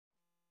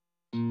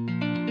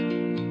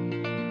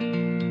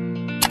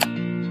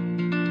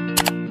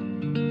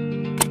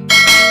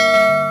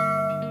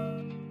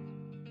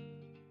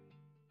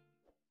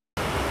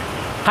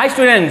Hi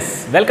students,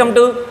 welcome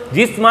to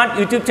G Smart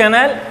YouTube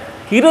channel.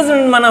 ఈరోజు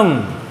మనం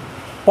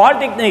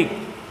polytechnic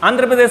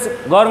Andhra Pradesh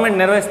government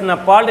నిర్వహిస్తున్న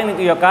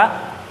polytechnic యొక్క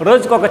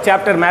రోజుకొక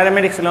చాప్టర్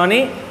మ్యాథమెటిక్స్లోని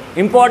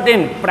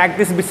ఇంపార్టెంట్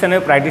ప్రాక్టీస్ బిట్స్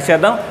అనేవి ప్రాక్టీస్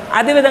చేద్దాం.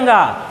 అదేవిధంగా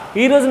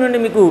ఈ రోజు నుండి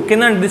మీకు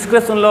కింద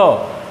డిస్క్రిప్షన్లో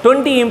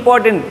 20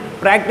 ఇంపార్టెంట్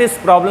ప్రాక్టీస్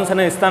ప్రాబ్లమ్స్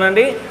అనేవి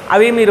ఇస్తానండి.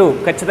 అవి మీరు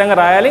ఖచ్చితంగా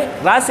రాయాలి.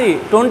 రాసి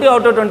 20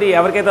 out of 20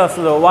 ఎవరికైతే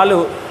వస్తుందో వాళ్ళు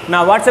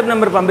నా వాట్సాప్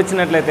నెంబర్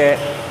పంపించినట్లయితే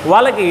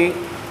వాళ్ళకి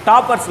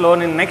టాపర్స్లో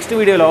నేను నెక్స్ట్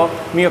వీడియోలో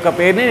మీ యొక్క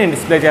పేరుని నేను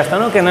డిస్ప్లే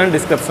చేస్తాను కింద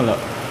డిస్క్రిప్షన్లో.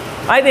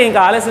 అయితే ఇంకా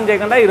ఆలస్యం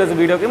చేయకుండా ఈరోజు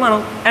వీడియోకి మనం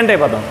ఎంటర్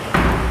అయిపోతాం.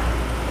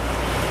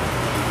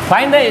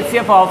 Find the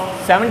HCF of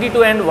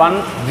 72 and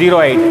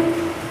 108.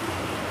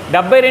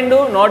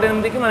 72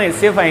 108కి మనం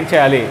హెచ్సిఎఫ్ ఫైండ్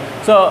చేయాలి.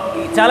 సో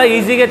చాలా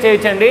ఈజీగా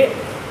చేయొచ్చండి.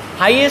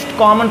 హైయెస్ట్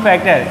కామన్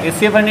ఫ్యాక్టర్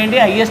హెచ్సిఎఫ్ అంటే ఏంటి?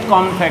 Highest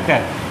common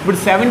factor. ఇప్పుడు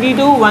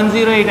 72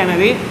 108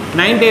 అనేది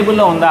 9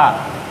 టేబుల్లో ఉందా?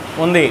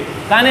 ఉంది,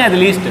 కానీ అది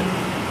లీస్ట్.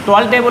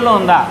 12 టేబుల్లో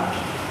ఉందా?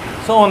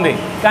 సో ఉంది,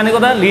 కానీ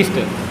కూడా లీస్ట్.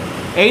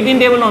 18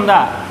 టేబుల్ ఉందా?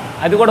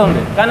 అది కూడా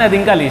ఉంది, కానీ అది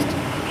ఇంకా లీస్ట్.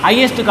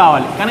 హైయెస్ట్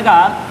కావాలి కనుక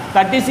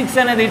 36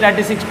 అనేది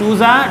 36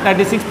 2s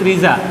 36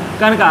 3s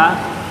కనుక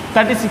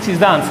 36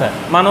 ఇస్ ద ఆన్సర్.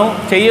 మనం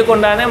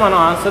చేయకుండానే మనం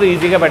ఆన్సర్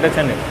ఈజీగా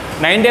పెట్టచ్చండి.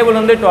 9 టేబుల్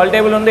ఉంది, 12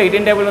 టేబుల్ ఉంది,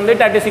 18 టేబుల్ ఉంది,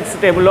 36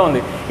 టేబుల్లో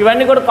ఉంది.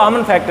 ఇవన్నీ కూడా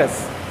కామన్ ఫ్యాక్టర్స్.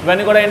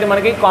 ఇవన్నీ కూడా ఏంటి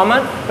మనకి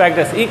కామన్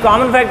ఫ్యాక్టర్స్. ఈ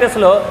కామన్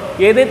ఫ్యాక్టర్స్లో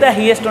ఏదైతే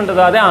హైయెస్ట్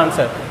ఉంటుందో అదే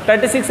ఆన్సర్.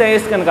 36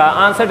 హైయెస్ట్ కనుక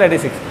ఆన్సర్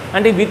 36.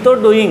 అంటే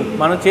వితౌట్ డూయింగ్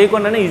మనం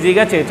చేయకుండానే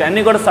ఈజీగా చేయొచ్చు.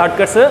 అన్నీ కూడా షార్ట్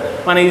కట్స్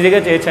మనం ఈజీగా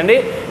చేయొచ్చండి.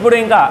 ఇప్పుడు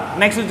ఇంకా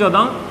నెక్స్ట్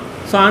చూద్దాం.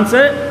 So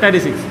answer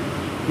 36.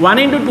 1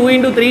 into 2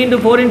 into 3 into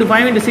 4 into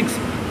 5 into 6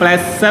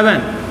 plus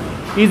 7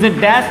 is a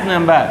dash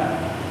number.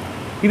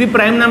 ఇది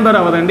ప్రైమ్ నెంబర్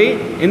అవ్వదండి,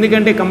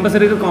 ఎందుకంటే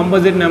కంపల్సరీగా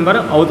కాంపోజిట్ నెంబర్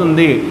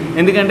అవుతుంది.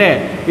 ఎందుకంటే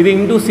ఇది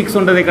ఇంటూ 6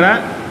 ఉంటుంది ఇక్కడ.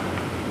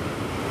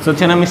 సో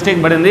చిన్న మిస్టేక్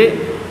పడింది.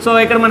 సో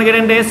ఇక్కడ మనకి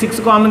ఏంటంటే 6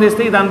 కామన్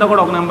తీస్తే ఇదంతా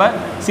కూడా ఒక number.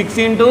 6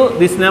 into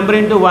this number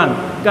into 1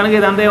 కనుక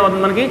ఇదంతా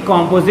ఏమవుతుంది మనకి?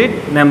 Composite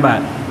number.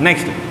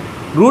 Next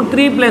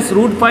 √3 plus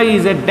 √5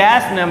 is a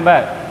dash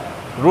number.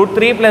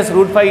 √3 plus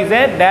 √5 is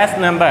a dash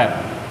number.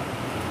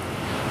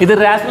 ఇది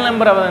రేషనల్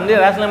నెంబర్ అవ్వదండి.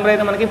 రేషనల్ నెంబర్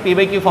అయితే మనకి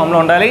p/q ఫామ్లో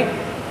ఉండాలి.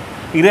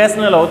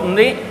 ఇరేషనల్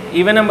అవుతుంది,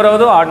 ఈవెన్ నెంబర్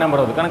అవ్వదు, ఆడ్ నెంబర్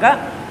అవ్వదు, కనుక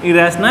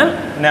irrational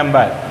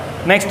number.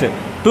 Next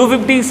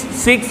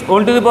 256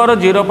 whole to the power of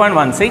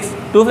 0.16,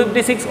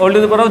 256 whole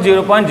to the power of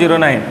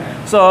 0.09.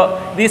 So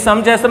ఇది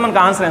సమ్ చేస్తే మనకు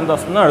ఆన్సర్ ఎంత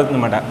వస్తుందో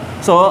అడుగుతుందన్నమాట.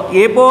 So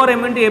a power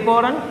m into a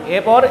power n, a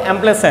power m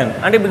plus n.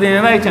 అంటే ఇప్పుడు దీని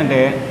ఎలా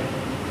ఇచ్చంటే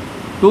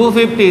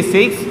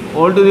 256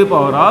 whole to the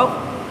power of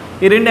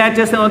ఈ రెండు యాడ్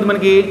చేస్తే ఏమవుతుంది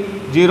మనకి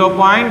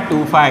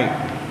 0.25.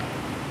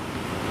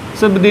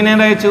 సో ఇప్పుడు దీని ఏం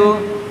రాయొచ్చు?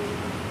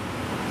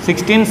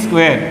 16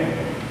 square.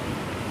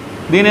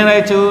 దీని ఏం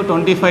రాయొచ్చు?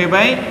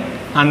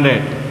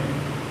 25/100.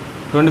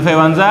 25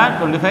 1s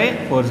 25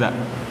 4s.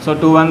 So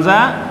 2 1s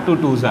 2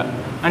 2s.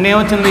 And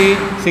ఏమొచ్చింది?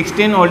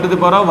 16 whole to the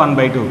power of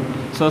 1/2.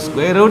 So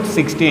square root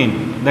 16,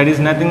 that is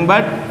nothing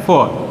but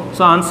 4.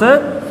 So answer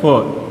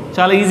 4.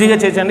 చాలా ఈజీగా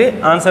చేయొచ్చండి.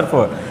 Answer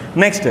 4.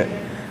 Next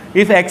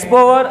if x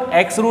power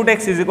x route x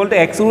is equal to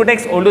x route x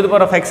whole to the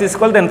power of x is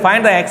equal then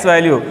find the x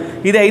value.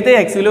 ఇది అయితే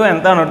x విలువ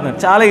ఎంత అని అడుగుతుంది.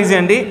 చాలా ఈజీ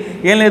అండి.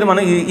 ఏం లేదు,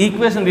 మనం ఈ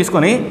ఈక్వేషన్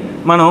తీసుకొని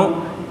మనం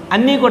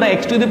అన్నీ కూడా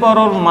x to the power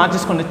of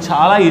మార్చేసుకుంటే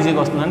చాలా ఈజీగా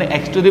వస్తుందండి.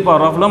 x to the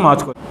power ofలో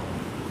మార్చుకో.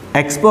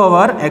 x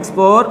power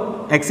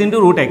x into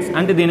root x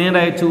అంటే దీని ఏం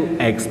రాయొచ్చు?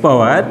 x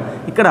పవర్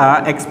ఇక్కడ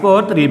x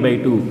పవర్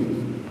 3/2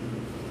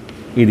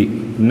 ఇది.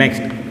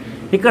 నెక్స్ట్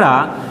ఇక్కడ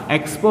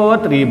x పవర్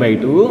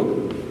 3/2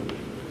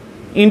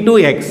 ఇంటూ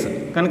x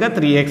కనుక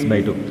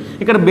 3x/2.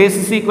 ఇక్కడ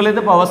బేసిస్ ఈక్వల్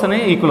అయితే పవర్స్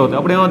అనేవి ఈక్వల్ అవుతాయి.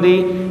 అప్పుడు ఏమవుతుంది?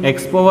 x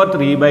power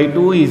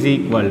 3/2 is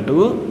equal to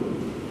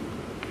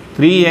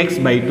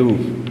 3x/2.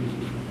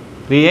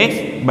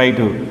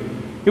 3x/2.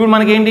 ఇప్పుడు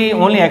మనకేంటి?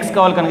 ఓన్లీ x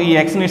కావాలి కనుక ఈ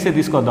xని ఇస్తే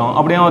తీసుకొద్దాం.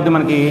 అప్పుడు ఏమవుతుంది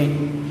మనకి?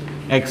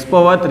 x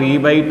power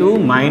 3/2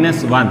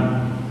 minus 1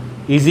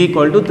 is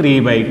equal to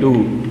 3/2.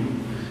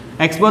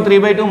 x power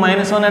 3/2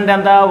 minus 1 అంటే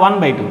ఎంత?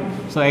 1/2.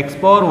 So x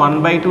power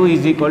 1/2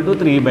 is equal to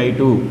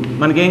 3/2.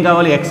 మనకేం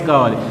కావాలి? x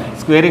కావాలి.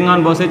 స్క్వేరింగ్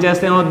ఆన్ బోసే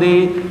చేస్తే ఏమవుద్ది?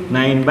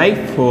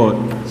 9/4.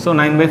 సో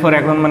 9/4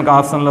 ఎక్కడ ఉంది మనకి?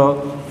 ఆప్షన్లో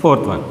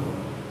 4th one.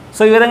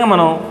 సో ఈ విధంగా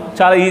మనం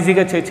చాలా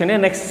ఈజీగా చేయొచ్చండి.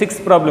 నెక్స్ట్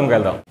 6th ప్రాబ్లంకి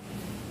వెళ్దాం.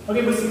 ఓకే,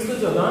 ఇప్పుడు 6th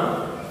చూద్దాం.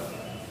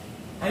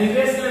 And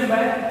irrational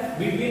number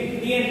between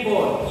 3 and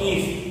 4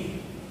 is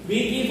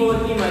 3 కి 4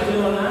 కి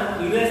మధ్యలో ఉన్న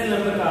ఇరేషనల్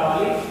నెంబర్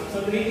కావాలి. సో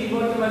 3 కి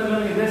 4 కి మధ్యలో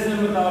ఉన్న ఇరేషనల్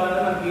నెంబర్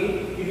కావాలంటే మనకి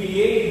ఇది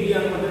a ఇది b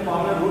అనుకుంటే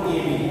ఫార్ములా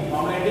 √ab.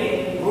 ఫార్ములా ఏంటి?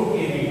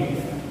 √ab.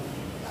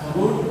 సో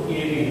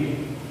 √ab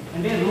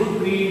అంటే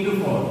 √3 into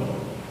 4.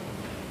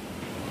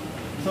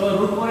 సో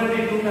 √4 అంటే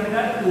 2 కనుక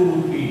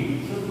 2√3.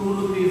 So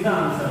 2√3 is the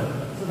answer.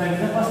 So that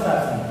is the first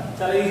option.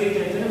 చాలా ఈజీ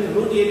చేయొచ్చు. మీరు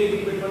 √ab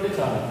పెట్టుకుంటే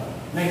చాలు.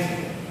 Next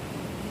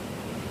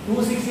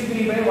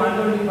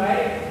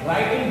 263/125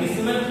 right in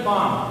decimal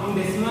form. In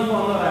decimal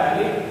form లో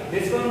రాయాలి.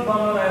 డెసిమల్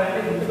ఫామ్ లో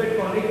రాయాలంటే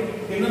గుర్తుపెట్టుకోండి,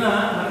 కింద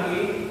మనకి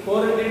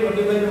 4 అంటే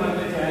 25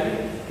 మల్టిప్లై చేయాలి,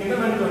 కింద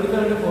మనకి 25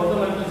 అంటే 4 తో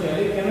మల్టిప్లై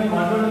చేయాలి, కింద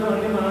 122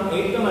 అంటే మనం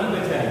 8 తో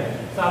మల్టిప్లై చేయాలి.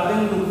 సో అర్థం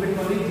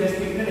గుర్తుపెట్టుకోండి.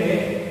 జస్ట్ ఇక్కడే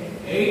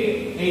 8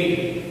 8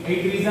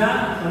 8 3s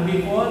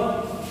 24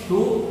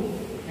 2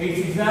 8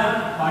 6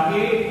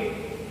 48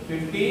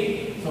 50.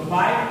 So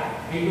 5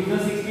 8 2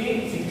 16,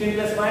 16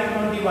 plus 5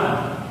 21.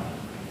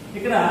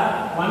 ఇక్కడ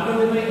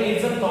 125 8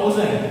 is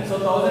 1000. So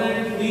 1000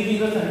 అంటే 3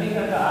 zeros అంటే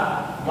ఇక్కడ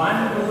 1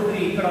 2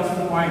 3 ఇక్కడ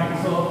వస్తుంది point.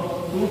 So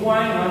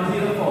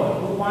 2.104.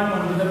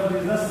 2.104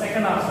 is the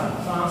second option.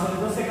 So answer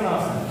is the second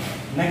option.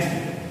 Next,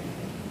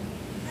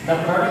 the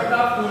product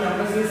of two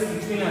numbers is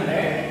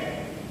 1600.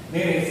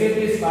 Their HCF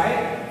is 5.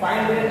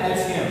 Find their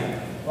LCM.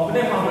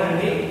 ఒకటే formula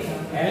అండి.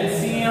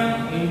 LCM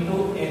into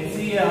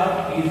HCF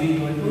is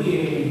equal to A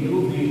into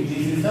B.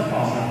 This is the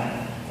formula.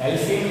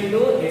 LCM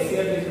into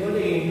HCF is equal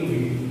to A into B.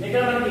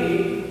 ఇక్కడ మనకి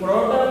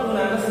product of two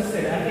numbers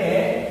ఇస్తాడు. అంటే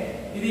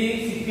ఇది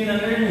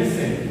 1600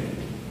 ఇస్తాడు.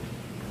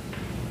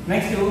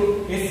 Next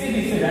HCF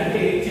ఇస్తాడు.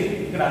 అంటే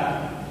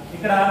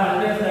ఇక్కడ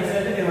మల్టిప్లై నెక్స్ట్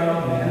అయితే డివైడ్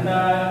అవుతుంది. ఎంత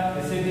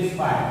HCF is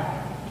 5.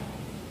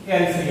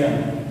 LCM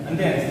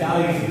అంతే, చాలా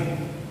easy.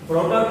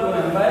 Product of two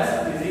numbers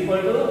is equal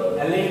to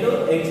L into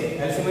H.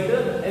 LCM into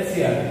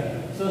HCF.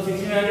 So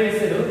 1600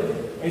 ఇస్తాడు,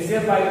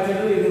 HCF 5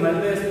 ఇచ్చాడు. ఇది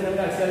మల్టిప్లై చేస్తున్నాక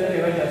HCF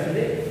డివైడ్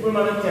చేస్తుంది. ఇప్పుడు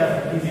మనం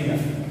చేస్తాం ఈజీగా.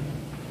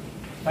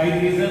 5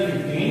 3 is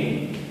 15,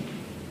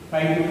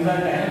 5 2 is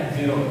 10,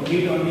 0.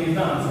 320 is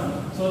the answer.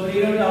 So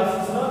 320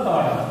 options are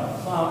third.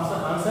 So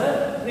answer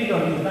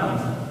 320 is the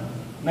answer.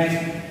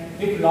 Next,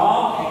 if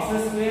log x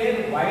square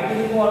y to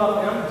the power of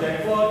m z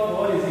power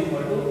 4 is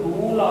equal to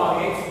 2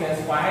 log x plus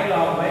 5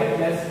 log y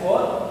plus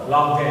 4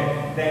 log z,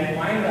 then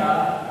find the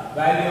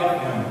value of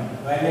m.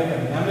 Value of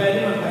m. M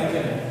value మనం find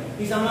చేయాలి.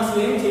 ఈ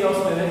సమస్య ఏం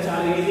చేయవసరం లేదు,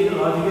 చాలా ఈజీగా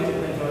లాజిక్గా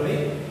చెప్తాను చూడండి.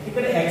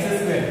 ఇక్కడ x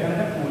స్క్వేర్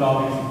కనుక 2 log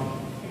x,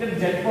 ఇక్కడ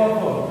z power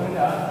 4 కనుక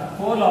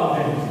 4 log z,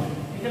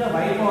 ఇక్కడ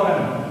y power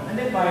m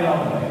అంటే 5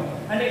 log y.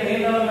 అంటే ఇక్కడ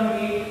ఏం కావాలి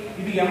మనకి,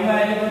 ఇది m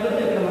వాల్యూ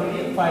బదులు ఇక్కడ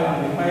మనకి 5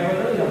 ఉంది, 5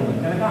 బదులు m ఉంది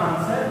కనుక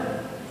ఆన్సర్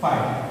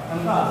 5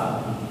 కనుక answer.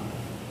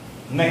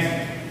 Next,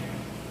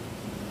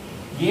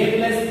 a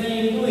plus b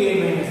into a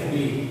minus b,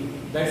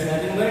 that's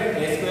nothing but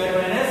a square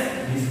minus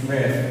b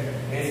square.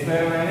 A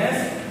square minus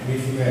b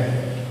square.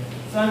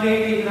 So అంటే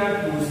ఇక్కడ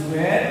 2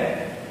 square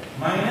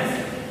minus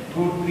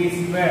root 3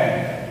 square.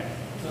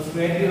 So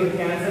square root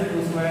cancel,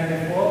 2 square అంటే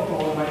 4,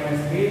 4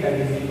 minus 3 that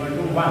is equal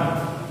to 1.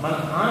 మన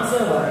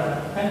answer 1.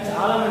 కానీ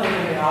చాలా మంది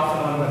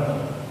option 1 పెడతాం,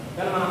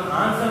 కానీ మన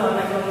ఆన్సర్ 1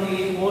 ఎక్కడ ఉంది,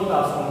 4th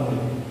ఆప్షన్ ఉంది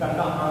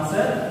కనుక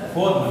ఆన్సర్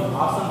 4. మనం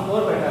ఆప్షన్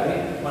 4 పెట్టాలి,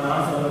 మన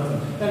ఆన్సర్ 1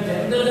 వచ్చింది. కానీ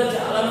జనరల్ గా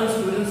చాలా మంది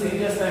స్టూడెంట్స్ ఏం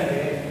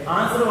చేస్తారంటే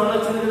ఆన్సర్ 1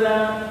 వచ్చింది కదా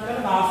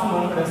కనుక ఆప్షన్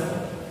 1 పెడతారు,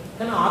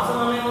 కానీ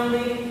ఆప్షన్ 1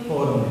 ఏముంది,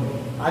 4 ఉంది.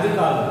 అది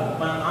కాదు,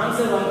 మన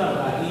ఆన్సర్ 1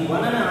 కనుక ఈ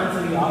 1 అనే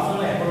ఆన్సర్ ఈ ఆప్షన్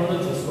లో ఎక్కడ ఉందో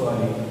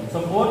చూసుకోవాలి. సో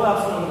 4th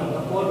ఆప్షన్ ఉంది కనుక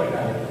 4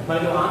 పెట్టాలి.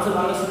 మనకి ఆన్సర్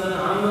 1 వస్తుందని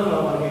ఆనందంలో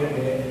మనకి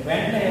ఏంటంటే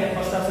వెంటనే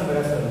ఫస్ట్ ఆప్షన్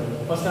పెడేస్తారు.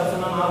 ఫస్ట్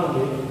ఆప్షన్ 4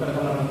 ఉంది కనుక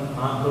మనం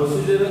ఆ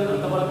ప్రొసీజర్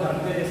అంత వరకు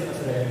కరెక్ట్గా చేసినా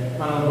సరే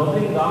మనం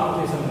బౌలింగ్ రాంగ్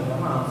చేసాం కనుక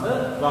మన ఆన్సర్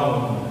రాంగ్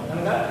అవుతుంది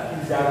కనుక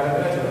ఇది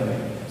జాగ్రత్తగా చూడండి.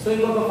 సో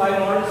ఇంకొక 5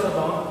 మోడల్స్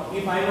చూద్దాం.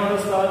 ఈ 5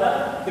 మోడల్స్ తర్వాత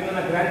కింద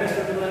గ్రాండ్ టెస్ట్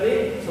ఉంటున్నది.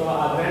 సో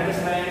ఆ గ్రాండ్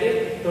టెస్ట్ రాయండి.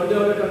 20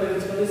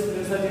 తెచ్చుకోండి,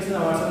 స్క్రీన్ షాట్ చేసిన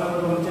వాట్సాప్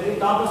నెంబర్ పంపించండి.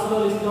 టాపర్స్ లో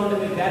లిస్ట్ లో ఉంటే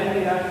మీరు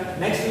గ్యారెంటీగా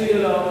నెక్స్ట్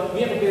వీడియోలో మీ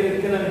యొక్క పేరు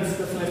కింద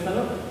డిస్క్రిప్షన్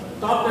ఇస్తాను.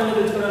 టాప్ 10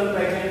 తెచ్చుకోవడానికి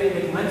ట్రై చేయండి,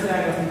 మీకు మంచి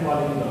ర్యాంక్ వస్తుంది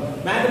కాలేజీలో.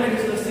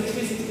 మ్యాథమెటిక్స్ లో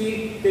 60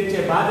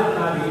 తెచ్చే బాధ్యత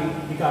నాది,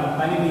 ఇక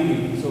పని మీది.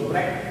 So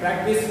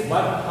practice,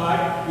 work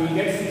hard, you will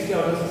get 60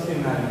 out of 60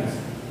 mathematics.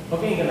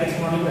 Okay, ఇంకా నెక్స్ట్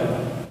మోడల్కి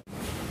వెళ్దాం.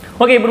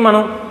 ఓకే, ఇప్పుడు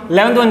మనం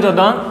 11th వన్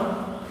చూద్దాం.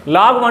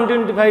 log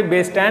 125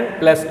 base 10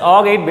 plus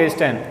log 8 base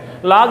 10.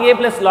 log a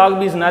plus log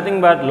b is nothing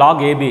but log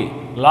ab.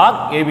 log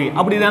ab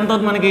అప్పుడు ఇది ఎంత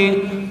అవుతుంది మనకి,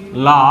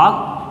 log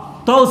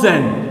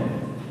 1000.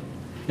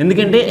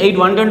 ఎందుకంటే 8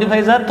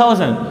 125 are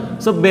 1000.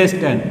 సో బేస్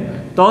 10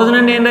 1000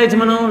 అంటే ఏం రాయొచ్చు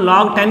మనం,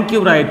 log 10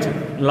 cube రాయొచ్చు.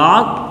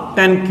 log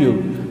 10 cube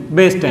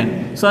base 10.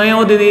 సో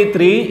ఏమవుతుంది,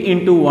 3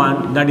 into 1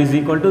 that is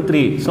equal to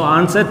 3. So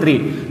answer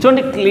 3.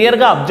 చూడండి,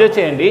 క్లియర్గా అబ్జర్వ్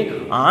చేయండి.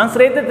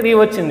 ఆన్సర్ అయితే 3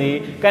 వచ్చింది,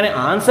 కానీ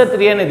ఆన్సర్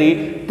 3 అనేది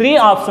 3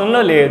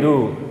 ఆప్షన్లో లేదు.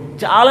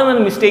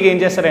 చాలామంది మిస్టేక్ ఏం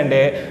చేస్తారంటే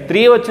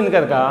 3 వచ్చింది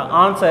కనుక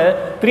ఆన్సర్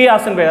 3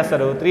 ఆప్షన్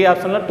పెట్టేస్తారు. 3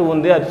 ఆప్షన్లో 2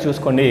 ఉంది, అది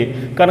చూసుకోండి.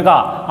 కనుక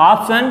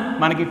ఆప్షన్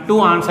మనకి 2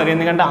 ఆన్సర్,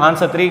 ఎందుకంటే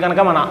ఆన్సర్ 3 కనుక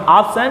మన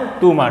ఆప్షన్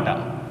 2 మాట.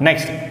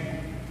 Next,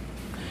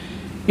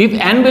 if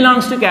n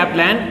belongs to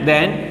capital N,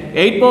 then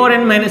 8 power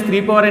n minus 3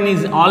 power n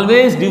is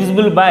always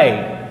divisible by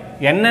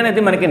n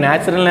అనేది మనకి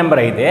న్యాచురల్ నెంబర్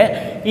అయితే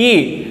ఈ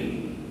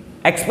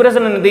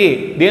ఎక్స్ప్రెషన్ అనేది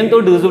దేంతో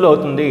డివిజిబుల్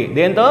అవుతుంది,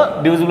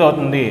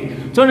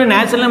 చూడండి.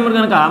 న్యాచురల్ నెంబర్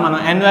కనుక మనం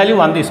n వాల్యూ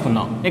 1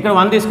 తీసుకుందాం. ఇక్కడ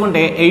 1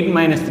 తీసుకుంటే 8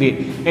 minus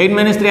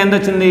 3 ఎంత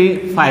వచ్చింది,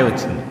 5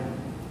 వచ్చింది.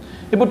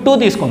 ఇప్పుడు 2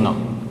 తీసుకుందాం.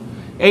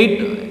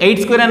 8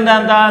 స్క్వేర్ ఎంత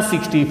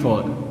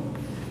 64.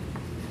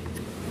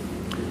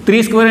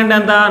 3 స్క్వేర్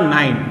ఎంత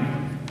 9.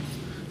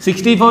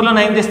 64లో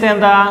 9 తీస్తే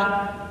ఎంత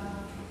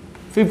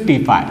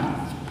 55.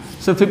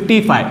 సో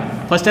 55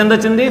 ఫస్ట్ ఎంత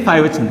వచ్చింది,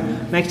 5 వచ్చింది.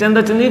 నెక్స్ట్ ఎంత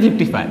వచ్చింది,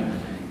 55.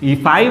 ఈ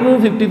 5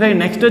 55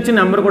 నెక్స్ట్ వచ్చిన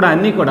నెంబర్ కూడా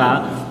అన్నీ కూడా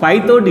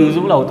 5తో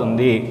డివిజిబుల్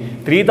అవుతుంది.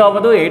 3తో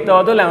అవ్వదు, 8తో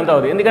అవ్వదు, 11తో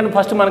అవ్వదు. ఎందుకంటే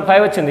ఫస్ట్ మనకు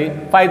 5 వచ్చింది,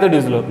 5తో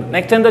డివిజిబుల్ అవుతుంది.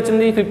 నెక్స్ట్ ఎంత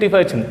వచ్చింది,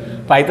 55 వచ్చింది,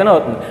 5తోనే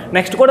అవుతుంది.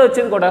 నెక్స్ట్ కూడా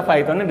వచ్చేది కూడా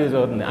 5తోనే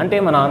డివిజిబుల్ అవుతుంది. అంటే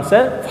మన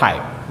answer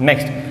 5.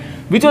 Next,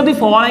 which of the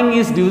following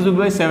is divisible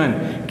by 7?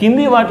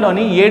 కింది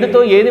వాటిలోని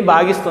 7తో ఏది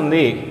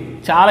భాగిస్తుంది?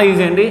 చాలా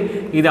ఈజీ అండి.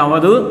 ఇది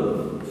అవ్వదు,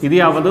 ఇది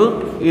అవ్వదు,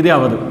 ఇది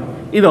అవ్వదు,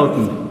 ఇది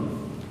అవుతుంది.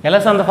 ఎలా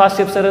అంత ఫాస్ట్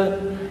చెప్తారు?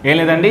 ఏం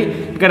లేదండి,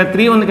 ఇక్కడ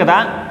 3 ఉంది కదా,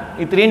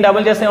 ఈ 3ని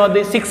డబుల్ చేస్తే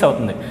ఏమవుతుంది 6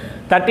 అవుతుంది.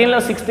 13లో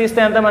 6 తీస్తే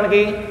ఎంత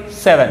మనకి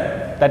 7.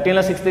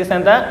 13లో 6 తీస్తే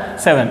ఎంత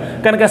 7.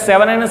 కనుక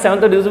 7 అయినా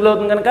 7తో డివిజిబుల్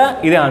అవుతుంది కనుక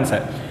ఇదే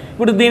ఆన్సర్.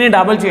 ఇప్పుడు దీన్ని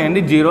డబుల్ చేయండి,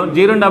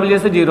 0ని డబుల్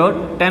చేస్తే 0,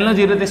 10లో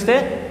 0 తీస్తే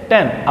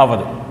 10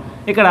 అవ్వదు.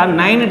 ఇక్కడ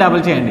 9ని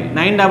డబుల్ చేయండి,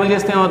 9 డబుల్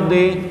చేస్తే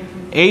ఏమవుతుంది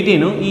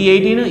 18, ఈ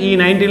 18 ఈ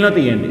 19లో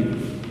తీయండి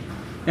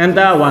ఎంత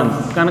 1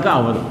 కనుక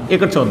అవ్వదు.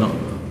 ఇక్కడ చూద్దాం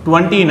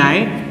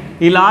 29,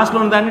 ఈ లాస్ట్లో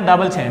ఉన్న దాన్ని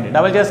డబుల్ చేయండి,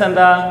 డబుల్ చేస్తే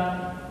ఎంత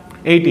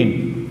 18,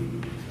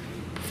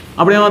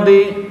 అప్పుడు ఏమవుతుంది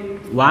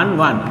 1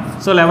 1,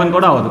 సో 11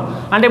 కూడా అవ్వదు.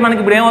 అంటే మనకి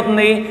ఇప్పుడు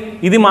ఏమవుతుంది,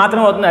 ఇది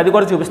మాత్రం అవుతుంది, అది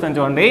కూడా చూపిస్తాను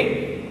చూడండి.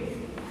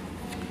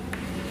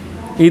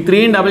 ఈ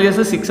 3ని డబుల్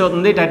చేస్తే 6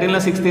 అవుతుంది, 13లో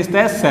 6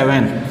 తీస్తే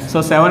 7, సో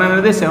 7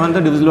 అనేది 7తో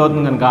డివిజిబుల్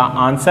అవుతుంది కనుక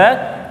answer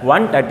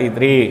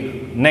 133.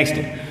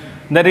 Next,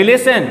 the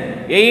relation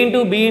A into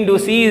B into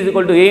C is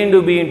equal to A into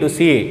B into C.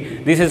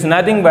 This is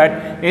nothing but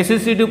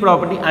associative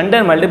property under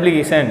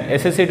multiplication.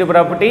 Associative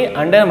property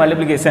under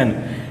multiplication.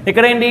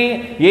 ఇక్కడ ఏంటి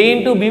A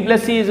into B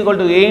plus C is equal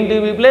to A into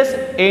B plus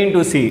A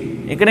into C.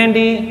 ఇక్కడ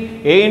ఏంటి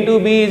A into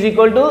B is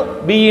equal to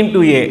B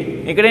into A.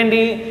 ఇక్కడ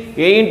ఏంటి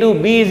A into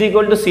B is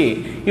equal to C.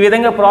 ఈ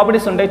విధంగా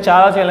properties ఉంటాయి,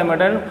 చాలా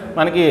important.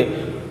 మనకి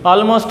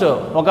almost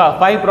ఒక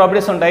 5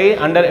 ప్రాపర్టీస్ ఉంటాయి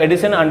అండర్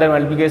ఎడిషన్, అండర్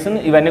మల్టిప్లికేషన్.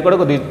 ఇవన్నీ కూడా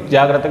కొద్దిగా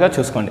జాగ్రత్తగా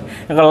చూసుకోండి.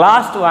 ఇంకా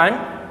last one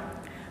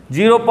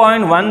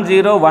 0.10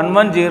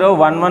 110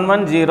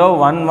 1110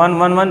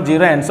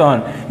 1111 and so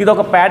on. ఇది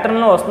ఒక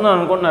ప్యాటర్న్లో వస్తుందని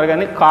అనుకుంటున్నారు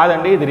కానీ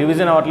కాదండి, ఇది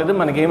రివిజన్ అవ్వట్లేదు,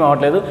 మనకేం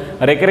అవ్వట్లేదు,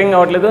 రికరింగ్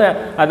అవ్వట్లేదు,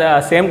 అది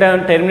సేమ్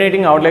టైం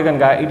టెర్మినేటింగ్ అవ్వట్లేదు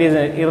కనుక it is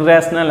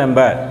irrational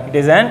number. It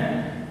is an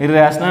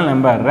irrational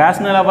number.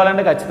 Rational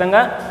అవ్వాలంటే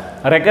ఖచ్చితంగా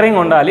రికరింగ్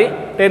ఉండాలి,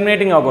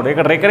 టెర్మినేటింగ్ అవ్వకూడదు.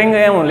 ఇక్కడ రికరింగ్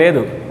ఏమో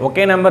లేదు,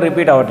 ఒకే నెంబర్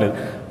రిపీట్ అవ్వట్లేదు.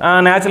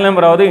 న్యాచురల్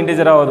నెంబర్ అవ్వదు,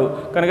 ఇంటీజర్ అవ్వదు,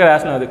 కనుక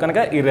రేషనల్ అవ్వదు, కనుక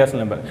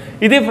ఇర్రేషనల్ నెంబర్.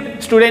 ఇది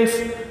స్టూడెంట్స్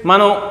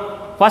మనం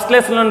first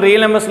లెసన్లోని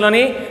real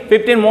నెంబర్స్లోని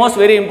 15 most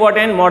very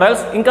important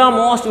models. ఇంకా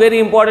మోస్ట్ వెరీ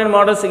ఇంపార్టెంట్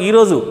మోడల్స్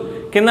ఈరోజు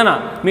కిందన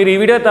మీరు ఈ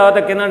వీడియో తర్వాత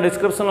కింద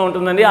డిస్క్రిప్షన్లో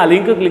ఉంటుందండి, ఆ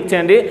లింక్ క్లిక్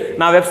చేయండి.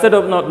 నా వెబ్సైట్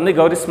ఓపెన్ అవుతుంది,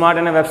 గౌరీ స్మార్ట్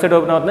అనే వెబ్సైట్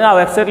ఓపెన్ అవుతుంది. ఆ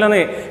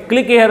వెబ్సైట్లోని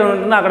క్లిక్ హియర్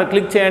ఉంటుంది, అక్కడ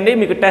క్లిక్ చేయండి,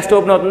 మీకు టెస్ట్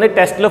ఓపెన్ అవుతుంది.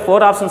 టెస్ట్లో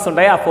 4 ఆప్షన్స్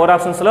ఉంటాయి, ఆ 4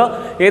 ఆప్షన్స్లో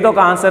ఏదో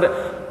ఒక ఆన్సర్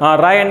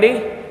రాయండి.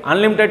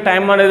 అన్లిమిటెడ్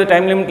టైం అనేది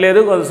టైం లిమిట్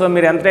లేదు, సో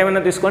మీరు ఎంత టైం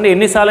అయినా తీసుకోండి,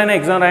 ఎన్నిసార్లు అయినా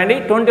ఎగ్జామ్ రాయండి.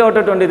 20 out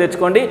of 20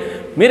 తెచ్చుకోండి.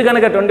 మీరు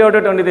కనుక 20 out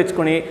of 20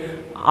 తెచ్చుకొని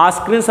ఆ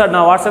స్క్రీన్ షాట్ నా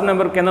వాట్సాప్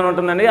నెంబర్ కింద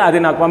ఉంటుందండి, అది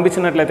నాకు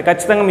పంపించినట్లయితే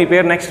ఖచ్చితంగా మీ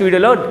పేరు నెక్స్ట్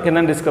వీడియోలో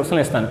కింద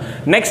డిస్క్రిప్షన్లో ఇస్తాను.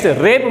 నెక్స్ట్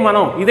రేపు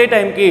మనం ఇదే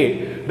టైంకి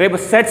రేపు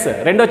సెట్స్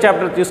 2వ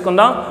చాప్టర్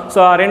తీసుకుందాం. సో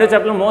ఆ 2వ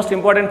చాప్టర్లో మోస్ట్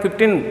ఇంపార్టెంట్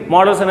 15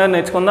 మోడల్స్ అనేది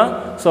నేర్చుకుందాం.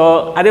 సో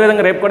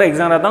అదేవిధంగా రేపు కూడా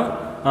ఎగ్జామ్ రాద్దాం.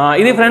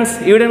 ఇది ఫ్రెండ్స్,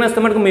 ఈ వీడియో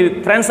నచ్చితే మటుకు మీ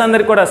ఫ్రెండ్స్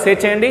అందరికీ కూడా షేర్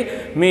చేయండి,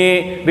 మీ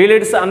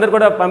రిలేటివ్స్ అందరు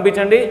కూడా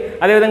పంపించండి.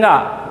 అదేవిధంగా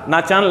నా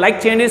ఛానల్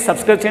లైక్ చేయండి,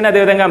 సబ్స్క్రైబ్ చేయండి,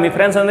 అదేవిధంగా మీ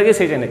ఫ్రెండ్స్ అందరికీ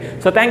షేర్ చేయండి.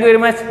 So thank you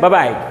very much,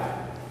 bye.